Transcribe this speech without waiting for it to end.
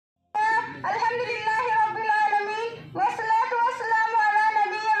अल्हम्दुलिल्लाहि रब्बिल आलमीन वस्सलातु वस्सलामु अला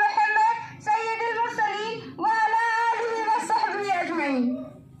नबिय्यिना मुहम्मद सय्यिदिल मुरसलीन व अला आलिहि व सहबिहि अजमईन।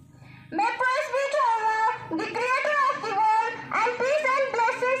 May praise be to Allah, the creator of the world, and peace and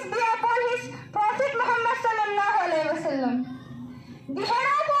blessings be upon his Prophet Muhammad sallallahu alaihi wasallam, the head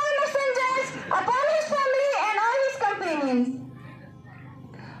of all messengers, upon his family and all his companions.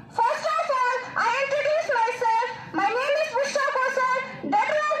 First of all, I introduce myself. My name is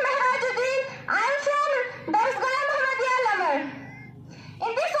daughter of Mahrajuddin. I am from Drass kargil, Ladakh.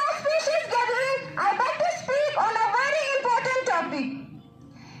 In this auspicious gathering, I beg to speak on a very important topic.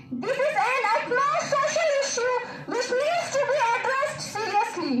 This is an utmost social issue which needs to be addressed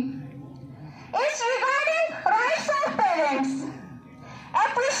seriously. It's regarding rights of parents.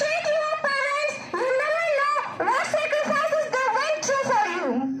 Appreciate your parents. You never know what sacrifices they went through for you.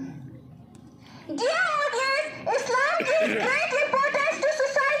 Dear audience, Islam gives great importance to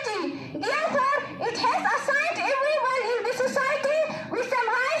society. Therefore, it has assigned everyone in the society with some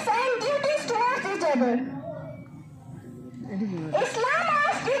rights and duties towards each other. Islam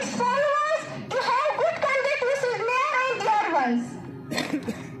asks its followers to have good conduct with his near and dear ones.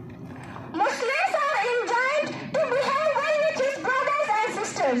 Muslims are enjoined to behave well with his brothers and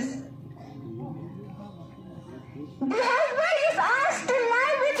sisters. The husband is asked to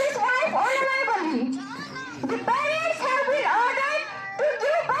lie with his wife honorably. The parents have been ordered to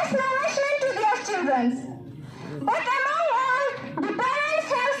give best nourishment to their children. But among all, the parents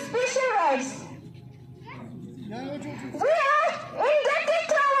have special rights. We are indebted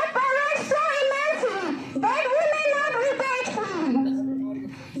to our parents so immensely that we may not repay it fully.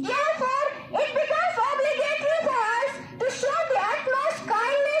 Therefore, it becomes obligatory for us to show the utmost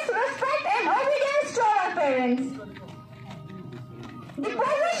kindness, respect and obedience to our parents. The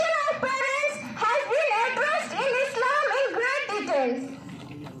position of parents has been addressed in Islam in great details.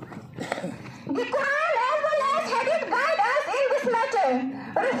 The Quran as well as Hadith guide us in this matter.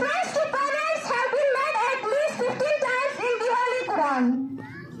 Reference to parents have been made at least 15 times in the Holy Quran.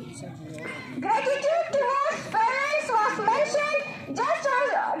 Gratitude towards parents was mentioned just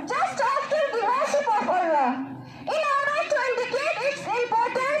after the worship of Allah, in order to indicate its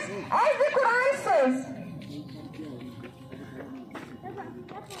importance, as the Quran says.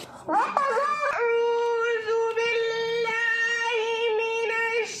 أعوذ بالله من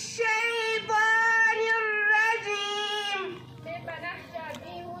الشيطان الرجيم.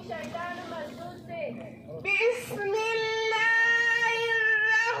 بسم الله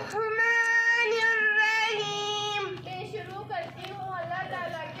الرحمن الرحيم. शुरू करती हूँ अल्लाह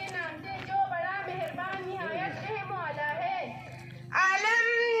ताला के नाम से जो बड़ा मेहरबान निहायत रहम वाला है। अलम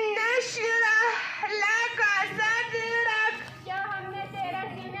नशरह लका सदरक, क्या हमने तेरा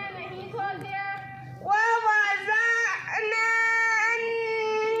सीना नहीं खोल दिया? व वज़अना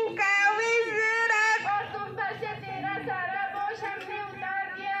अन्का विज़रक, और तुम पर से तेरा सारा बोझ हमने उतार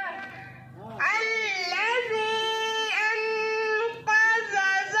दिया। अल्लज़ी अनक़ज़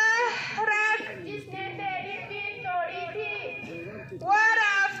ज़हरक, जिसने तेरी पीठ तोड़ी थी। व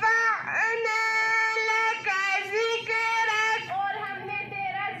रफ़अना लका ज़िक्रक, और हमने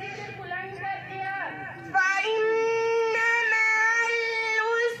तेरा जिक्र बुलंद कर दिया। फ़इन्न मअल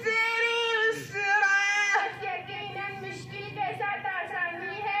उसरि युस्रा, यकीनन मुश्किल के साथ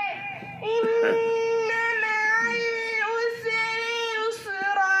आसानी है। इन्न मअल उसरि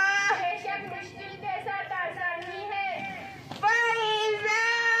युस्रा, बेशक मुश्किल के साथ आसानी है। फ़इज़ा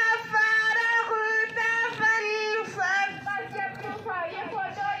फ़रग़्त फ़ंसब, बस जब तू फारिग हो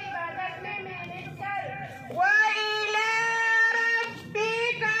तो इबादत में मेहनत कर। व इला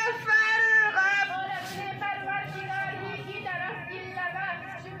रब्बिक फ़रग़ब, और अपने परवरदिगार ही की तरफ दिल लगा।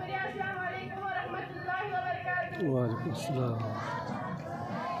 शुक्रिया। अस्सलाम वालेकुम व रहमतुल्लाहि व बरकातुहू। वालेकुम सलाम।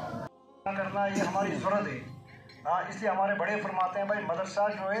 करना ये हमारी ज़रूरत है। इसलिए हमारे बड़े फरमाते हैं भाई मदरसा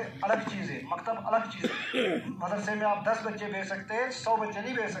जो है अलग चीज़ है, मकतब अलग चीज़ है। मदरसे में आप 10 बच्चे भेज सकते हैं, 100 बच्चे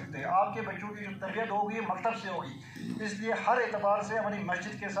नहीं भेज सकते। आपके बच्चों की जो तरबियत होगी मकतब से होगी। इसलिए हर एतबार से अपनी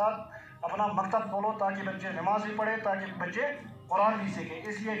मस्जिद के साथ अपना मकतब खोलो ताकि बच्चे नमाज भी पढ़े, ताकि बच्चे कुरान भी सीखें।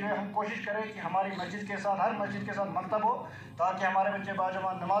 इसलिए जो है हम कोशिश करें कि हमारी मस्जिद के साथ, हर मस्जिद के साथ मकतब हो, ताकि हमारे बच्चे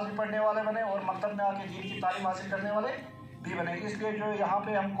बाजमात नमाज भी पढ़ने वाले बने और मकतब में आके दीन की तालीम हासिल करने वाले भी बने। इसलिए जो यहाँ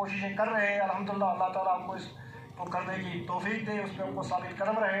पे हम कोशिशें कर रहे हैं, अल्हम्दुलिल्लाह अल्लाह ताला हमको इसको करने की तौफीक दे, उस पर हमको साबित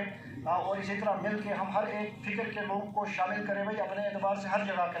कदम रहे। और इसी तरह मिल के हम हर एक फिक्र के लोगों को शामिल करें भाई, अपने एतबार से हर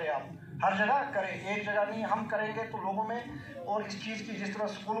जगह करें, आप हर जगह करें, एक जगह नहीं। हम करेंगे तो लोगों में, और इस चीज़ की जिस तरह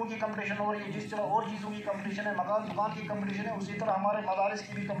स्कूलों की कंपटीशन हो रही है, जिस तरह और चीज़ों की कंपटीशन है, मकान दुकान की कंपटीशन है, उसी तरह हमारे मदारिस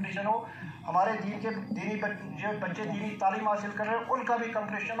की भी कंपटीशन हो। हमारे दीन के दीनी जो बच्चे दीनी तालीम हासिल कर रहे हैं उनका भी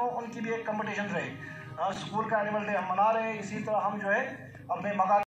कंपटीशन हो, उनकी भी एक कंपटीशन रहे। स्कूल का एनुअल डे हम मना रहे हैं, इसी तरह हम जो है अपने मकान